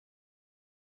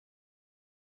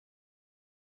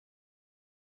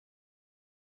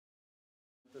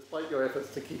despite your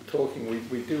efforts to keep talking,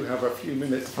 we do have a few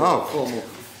minutes for formal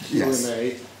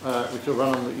Q&A, which will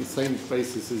run on the same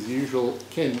basis as usual.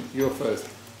 Ken, you're first.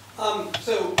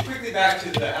 So quickly back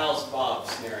to the Alice Bob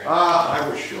scenario. I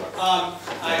was sure.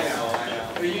 I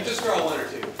know. But you just throw one or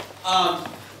two.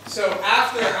 So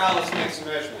after Alice makes a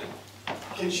measurement,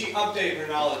 can she update her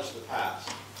knowledge of the past?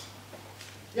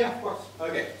 Yeah, of course.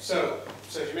 Okay, so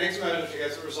she makes a measurement, she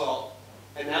gets a result,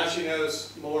 and now she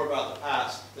knows more about the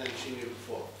past than she knew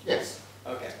before. Yes.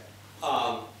 Okay.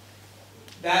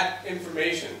 That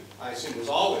information, I assume, was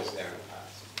always there in the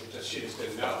past. She just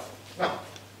didn't know. No.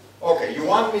 Okay, you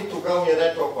want me to go in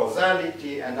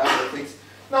retrocausality and other things?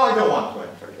 No, I don't want to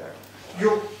enter there.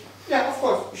 Yeah, of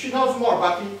course, she knows more,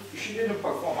 but she didn't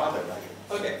perform other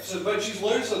measurements. Okay, but she's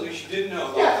learned something she didn't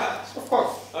know about the past. Of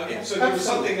course. Okay, so there was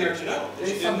something there to know that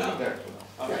she didn't know. There to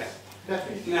know. Okay. Yes,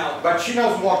 definitely. Now, but she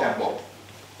knows more than both.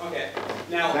 Okay.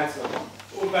 Now, that's the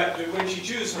one. But when she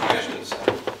chooses her measurements,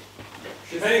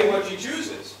 depending on what she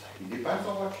chooses, it depends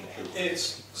on what she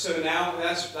chooses. So now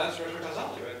that's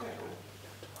retrocausality right there.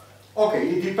 Okay,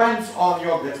 it depends on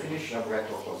your definition of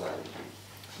retrocausality.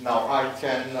 Now I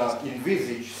can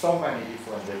envisage so many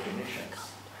different definitions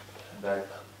that,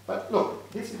 but look,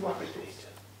 this is what it is.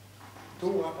 Do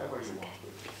whatever you want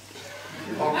with it.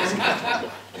 Okay?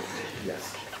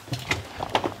 Yes.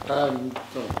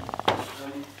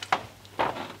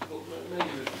 Well,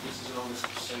 maybe this is along the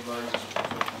same lines as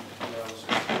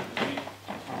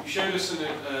you showed us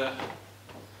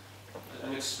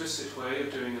an explicit way of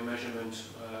doing a measurement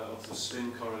of the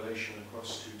spin correlation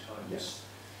across two times. Yes.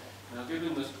 Now,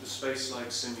 given the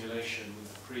space-like simulation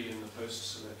with the pre and the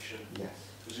post selection, yes,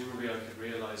 presumably I could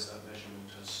realize that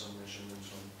measurement as some measurement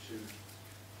on two.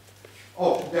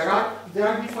 Oh, there are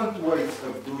different ways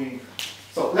of doing.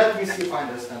 So let me see if I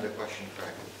understand the question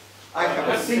correctly. I have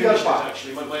a single part.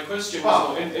 Actually, my question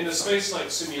was in a space-like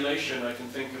simulation, I can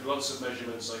think of lots of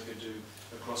measurements I could do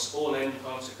across all n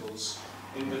particles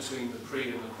in between the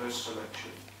pre and the post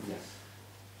selection. Yes.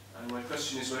 And my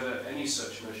question is whether any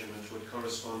such measurement would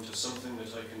correspond to something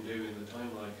that I can do in the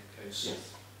time-like case.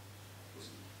 Yes.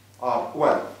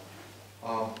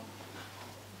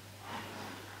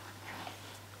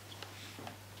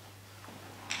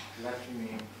 Let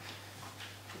me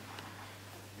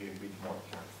be a bit more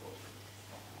careful.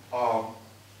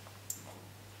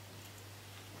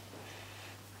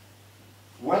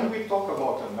 When we talk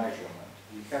about a measurement,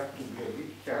 we have to be a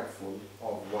bit careful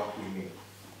of what we mean.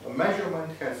 A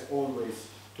measurement has always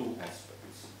two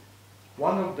aspects.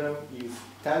 One of them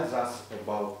tells us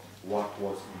about what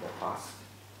was in the past,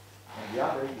 and the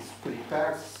other is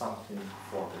prepares something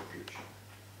for the future.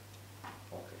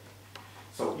 Okay.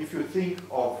 So if you think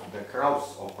of the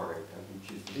Krauss operator,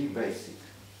 which is the basic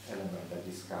element that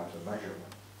describes a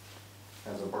measurement,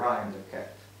 has a bra and a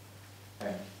cat,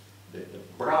 and the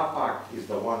bra part is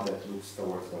the one that looks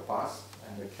towards the past,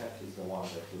 and the cat is the one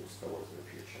that looks towards the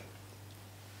future.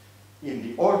 In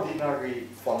the ordinary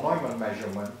von Neumann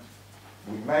measurement,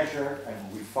 we measure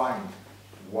and we find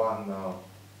one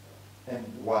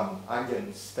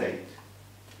eigenstate,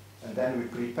 and then we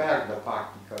prepare the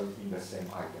particle in the same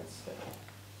eigenstate.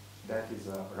 That is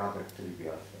a rather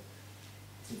trivial thing.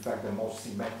 It's in fact the most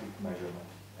symmetric measurement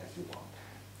as you want.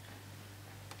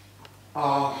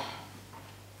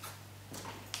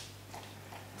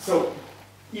 So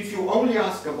if you only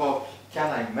ask about can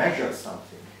I measure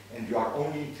something, and you are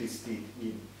only interested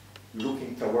in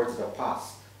looking towards the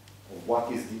past, of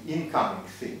what is the incoming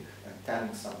thing, and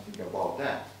telling something about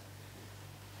that,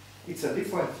 it's a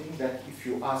different thing than if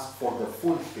you ask for the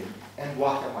full thing, and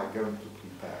what am I going to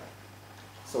prepare?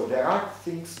 So there are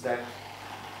things that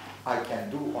I can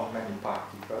do on many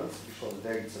particles, because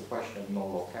there it's a question of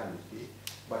non-locality,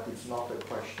 but it's not a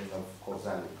question of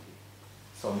causality.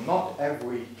 So not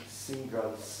every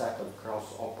single set of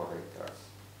Krauss operators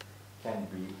can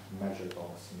be measured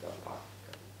on a single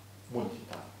particle,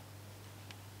 multi-time,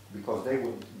 because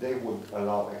they would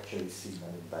allow actually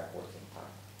signaling backwards in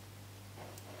time.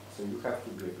 So you have to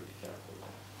be a bit careful.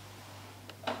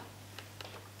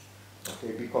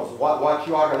 Okay, because what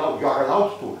you are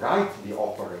allowed to write the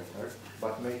operator,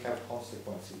 but may have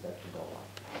consequences that you don't like.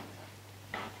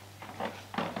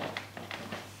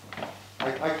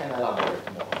 I can elaborate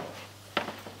more on that.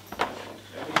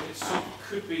 I mean, it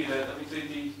could be that, I mean,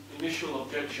 the initial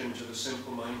objection to the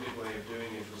simple-minded way of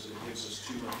doing it was it gives us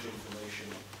too much information.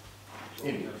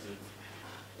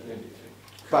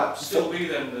 But still be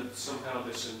then that somehow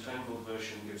this entangled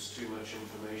version gives too much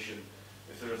information.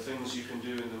 If there are things you can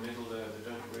do in the middle there that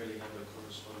don't really have a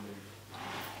corresponding.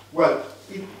 Well,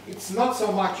 it's not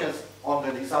so much as on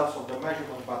the results of the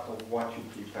measurement, but of what you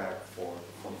prepare for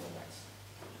the next,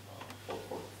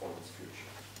 for its future.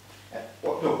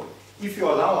 Look, if you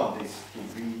allow on this to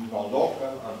be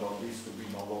non-local and on this to be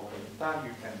non-local in time,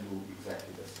 you can do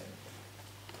exactly the same thing.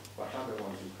 But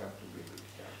otherwise you have to be really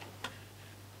careful.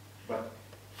 But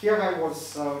here I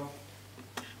was, let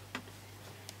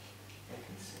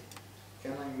me see,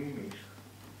 can I mimic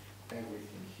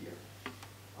everything here?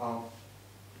 Okay,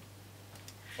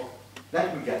 let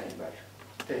me get it back,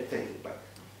 take it back.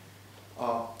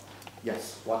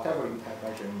 Yes, whatever you can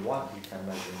measure in one, you can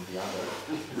measure in the other.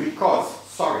 Because,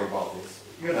 sorry about this,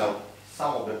 you know,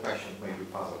 some of the questions may be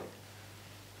puzzling.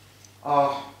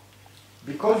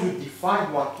 Because you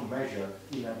define what to measure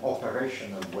in an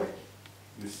operational way.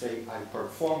 You say, I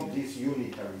perform these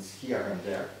unitaries here and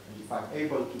there, and if I'm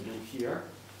able to do here,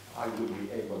 I will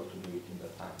be able to do it in the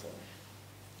time domain.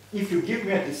 If you give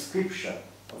me a description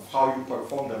of how you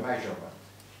perform the measurement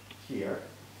here,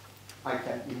 I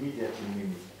can immediately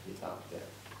mimic it up there.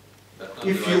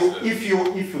 If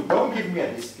you don't give me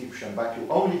a description, but you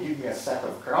only give me a set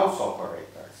of cross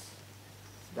operators,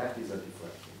 that is a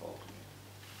different thing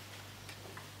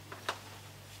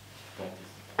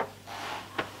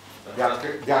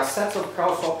altogether. There are sets of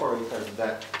cross operators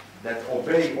that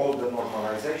obey all the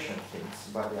normalization things,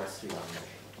 but they are still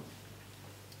unmeasurable.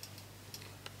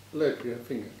 Look, your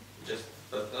finger.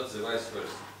 But not the vice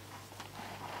versa.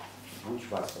 Which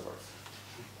vice versa?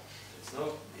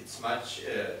 It's much,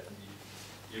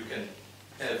 you can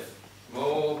have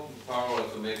more power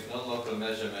to make non-local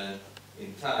measurement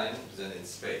in time than in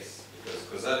space, because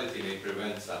causality may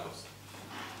prevent some of them.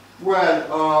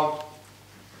 Well,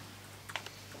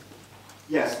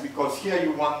 yes, because here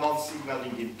you want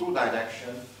non-signaling in two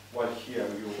directions, while here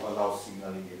you allow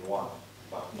signaling in one,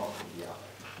 but not in the other.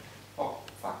 Oh,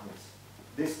 fuck this.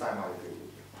 This time I agree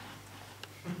with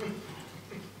you.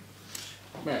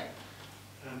 Matt.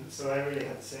 So I really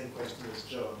had the same question as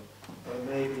John, but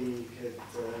maybe you could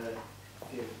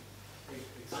give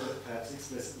perhaps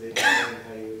explicitly explain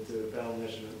how you would do a Bell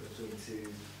measurement between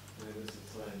two moments of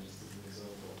time, just as an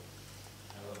example.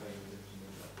 How you would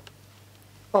implement that.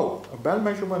 Oh, a Bell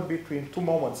measurement between two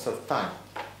moments of time.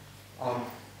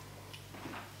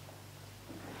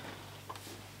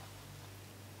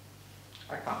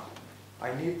 I can't.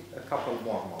 I need a couple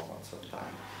more moments of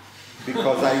time.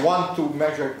 Because I want to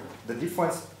measure the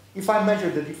difference. If I measure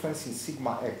the difference in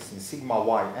sigma x, in sigma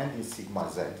y, and in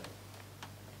sigma z,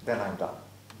 then I'm done.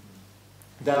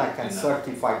 Then I can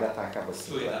certify that I have a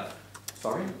Two enough.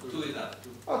 Sorry? Two enough.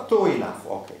 Oh, two enough,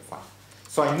 okay, fine.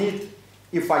 So I need,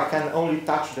 if I can only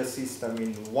touch the system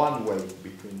in one way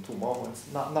between two moments,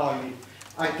 now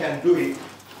I can do it,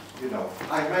 you know,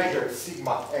 I measure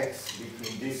sigma x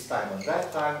between this time and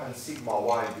that time, and sigma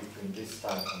y between this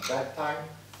time and that time,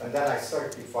 and then I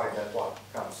certify that what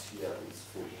comes here is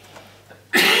full.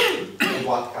 And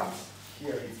what comes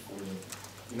here is full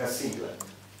in a singlet,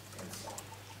 and so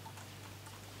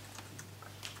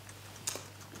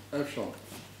on. Sean.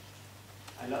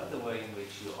 I love the way in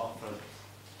which you offered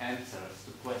answers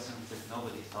to questions that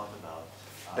nobody thought about.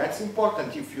 That's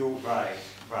important if you... Right.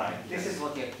 This is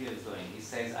what Yakir is doing. He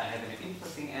says, I have an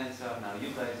interesting answer, now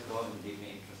you guys go and give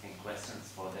me interesting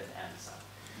questions for that answer.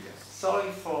 Yes.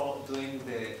 Sorry for doing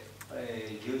the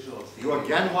usual thing. You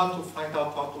again want to find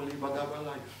out how to live a double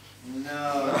life?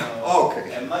 No.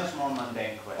 Okay. A much more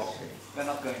mundane question. Okay. We're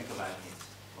not going to like it.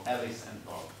 Alice and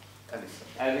Bob.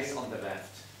 Alice on the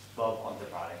left, Bob on the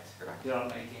right. They are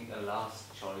making a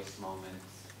last choice moment,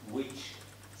 which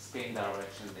spin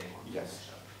direction they want to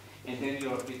measure. And then you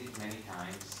repeat it many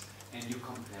times, and you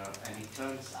compare, and it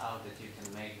turns out that you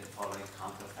can make the following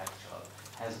counterfactual.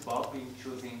 Has Bob been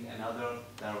choosing another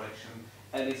direction,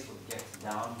 Alice would get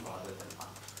down rather than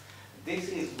up. This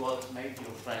is what made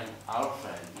your friend, our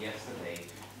friend, yesterday,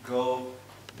 go,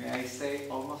 may I say,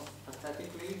 almost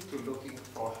pathetically, to looking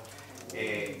for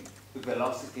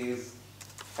velocities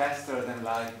faster than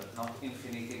light, but not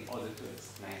infinite, in order to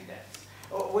explain that.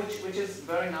 Which is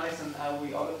very nice, and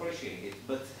we all appreciate it.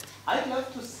 But I'd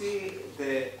love to see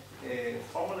the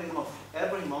formalism of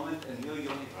every moment a new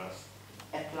universe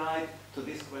applied to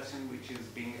this question, which is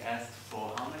being asked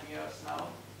for how many years now?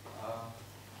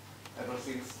 Ever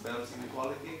since Bell's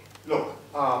inequality? Look,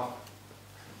 am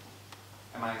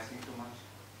I asking too much?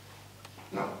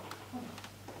 No.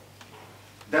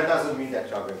 That doesn't mean that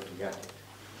you are going to get it.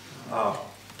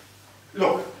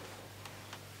 Look,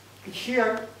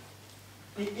 here,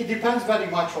 it depends very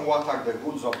much on what are the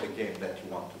rules of the game that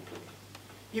you want to put.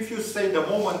 If you say the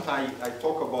moment I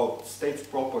talk about states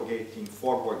propagating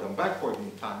forward and backward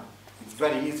in time, it's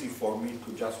very easy for me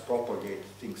to just propagate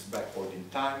things backward in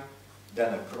time,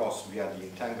 then across via the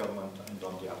entanglement and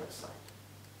on the other side.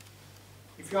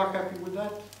 If you are happy with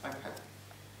that, I'm happy.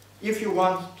 if you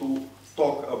want to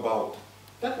talk about,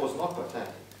 that was not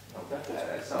pathetic.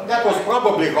 No, that was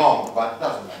probably wrong, but it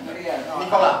doesn't matter. Yeah, no,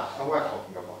 Nicola, we're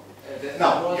talking about it.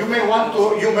 Now, you may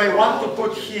want to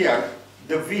put here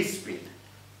the V speed.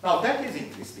 Now, that is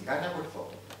interesting. I never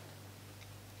thought of that.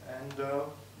 And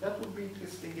that would be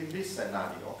interesting in this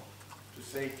scenario, to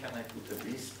say, can I put a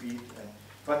V speed?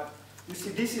 But you see,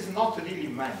 this is not really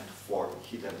meant for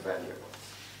hidden variables.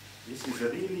 This is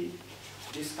really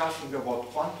discussing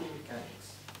about quantum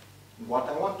mechanics. What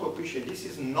I want to appreciate, this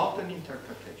is not an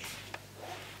interpretation.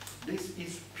 This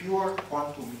is pure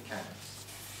quantum mechanics.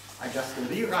 I just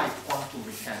rewrite quantum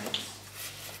mechanics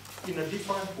in a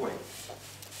different way.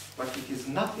 But it is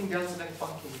nothing else than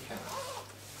quantum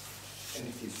mechanics. And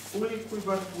it is fully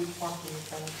equivalent with quantum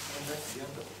mechanics, and that's the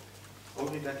end of it.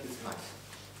 Only that is nice.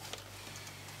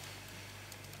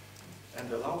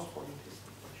 And allows for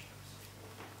interesting questions.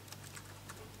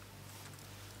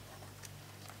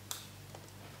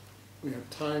 We have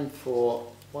time for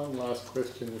one last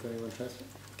question if anyone has it.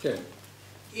 Ken.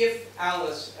 If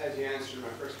Alice, as you answered my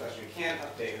first question, can't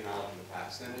update her knowledge of the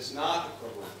past, then it's not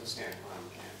equivalent to standard quantum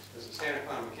mechanics. Because in standard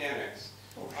quantum mechanics,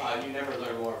 you never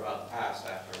learn more about the past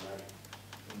after a measurement.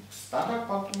 In standard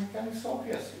quantum mechanics,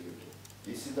 obviously you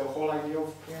do. This is the whole idea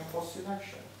of pre and post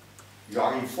selection. You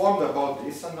are informed about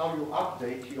this, and now you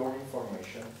update your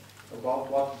information about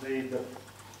what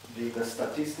the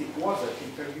statistic was at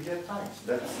intermediate times.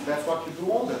 That's what you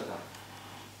do all the time.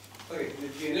 Okay,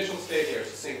 the initial state here is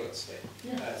a singlet state.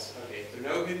 Yeah. That's okay. If there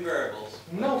are no hidden variables,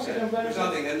 No hidden variables.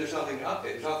 There's nothing to update.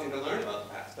 There's nothing to learn about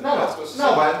the past.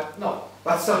 No.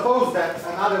 But suppose that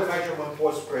another measurement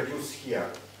was produced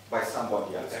here by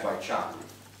somebody else, by Charlie.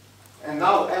 And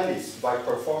now Alice, by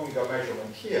performing a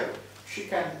measurement here, she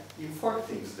can infer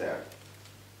things there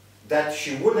that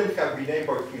she wouldn't have been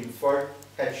able to infer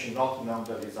had she not known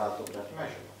the result of that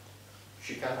measurement.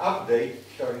 She can update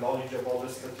her knowledge of all the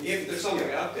statistics. If there's something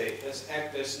to update,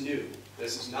 that's new.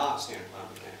 This is not standard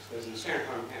quantum mechanics. Because in standard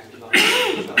quantum mechanics,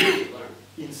 there's nothing to learn.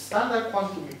 In standard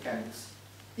quantum mechanics,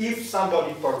 if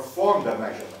somebody performed a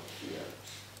measurement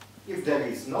here, if there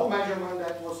is no measurement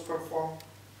that was performed,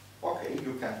 okay,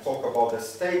 you can talk about the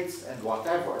states and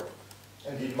whatever.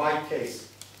 And in my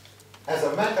case, as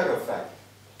a matter of fact,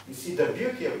 you see the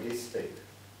beauty of this state.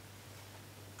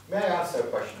 May I answer a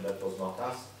question that was not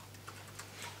asked?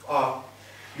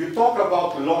 You talk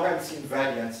about Lorentz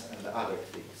invariance and other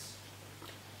things.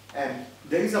 And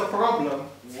there is a problem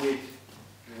with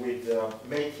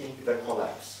making the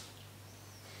collapse.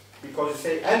 Because you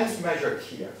say N is measured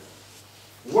here.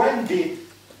 When did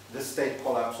the state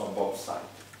collapse on both sides?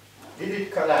 Did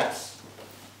it collapse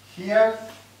here,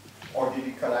 or did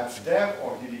it collapse there,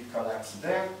 or did it collapse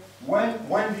there?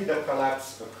 When did the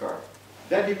collapse occur?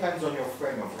 That depends on your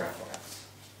frame of reference.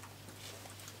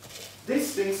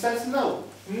 This thing says no,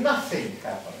 nothing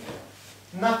happened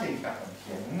there. Nothing happened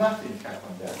here, nothing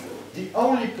happened there. The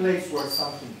only place where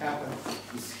something happened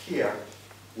is here,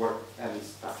 where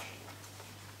Alice touched.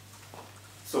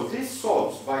 So this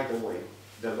solves, by the way,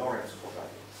 the Lorentz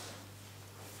covariance.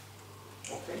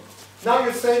 Okay. Now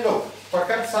you say, look,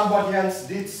 perhaps somebody else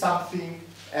did something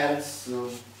else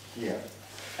here.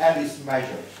 Alice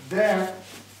measured there,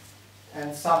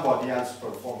 and somebody else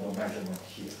performed a measurement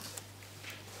here.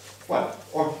 Well,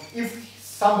 or if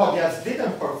somebody else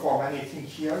didn't perform anything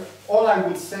here, all I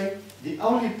would say, the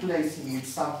only place in which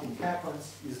something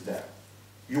happens is there.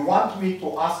 You want me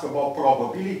to ask about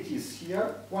probabilities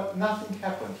here? Well, nothing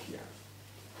happened here.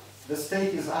 The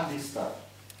state is undisturbed.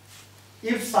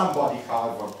 If somebody,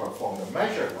 however, performed a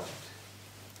measurement,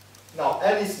 now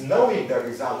Alice, knowing the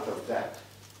result of that,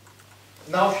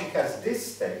 now she has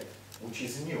this state, which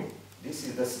is new. This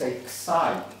is the state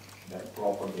psi that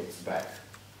propagates back.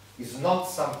 It's not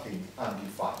something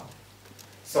undefined.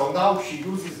 So now she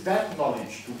uses that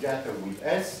knowledge together with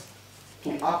S to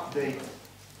update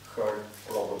her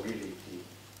probability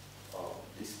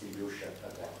distribution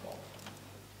at that moment.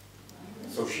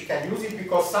 So she can use it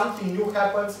because something new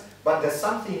happens, but the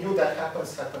something new that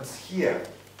happens here.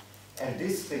 And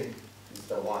this thing is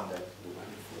the one that will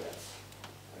influence.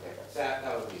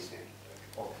 That would be standard.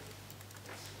 Okay.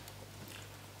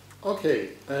 Okay,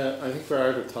 I think we're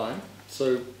out of time.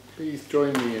 So please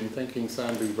join me in thanking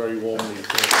Sandu very warmly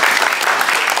for